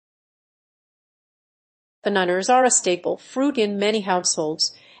Bananas are a staple fruit in many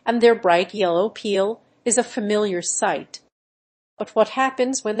households, and their bright yellow peel is a familiar sight. But what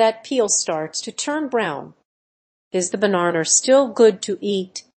happens when that peel starts to turn brown? Is the banana still good to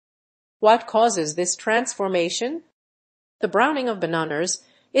eat? What causes this transformation? The browning of bananas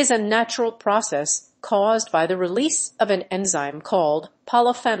is a natural process caused by the release of an enzyme called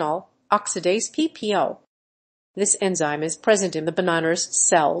polyphenol oxidase PPO. This enzyme is present in the banana's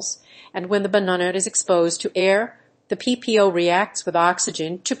cells, and when the banana is exposed to air, the PPO reacts with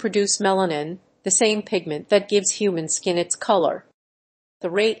oxygen to produce melanin, the same pigment that gives human skin its color. The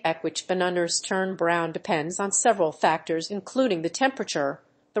rate at which bananas turn brown depends on several factors, including the temperature,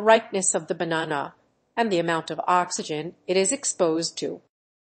 the ripeness of the banana, and the amount of oxygen it is exposed to.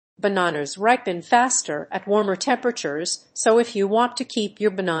 Bananas ripen faster at warmer temperatures, so if you want to keep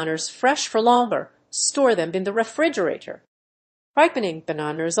your bananas fresh for longer, store them in the refrigerator. Ripening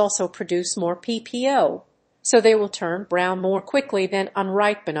bananas also produce more PPO, so they will turn brown more quickly than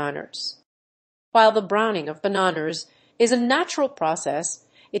unripe bananas. While the browning of bananas is a natural process,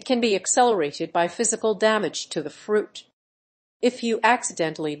 it can be accelerated by physical damage to the fruit. If you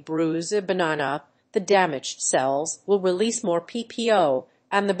accidentally bruise a banana, the damaged cells will release more PPO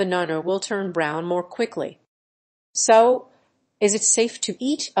and the banana will turn brown more quickly. So, is it safe to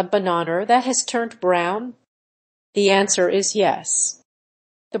eat a banana that has turned brown? The answer is yes.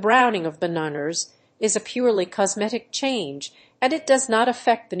 The browning of bananas is a purely cosmetic change, and it does not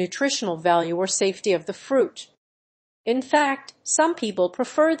affect the nutritional value or safety of the fruit. In fact, some people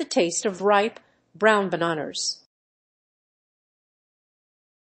prefer the taste of ripe, brown bananas.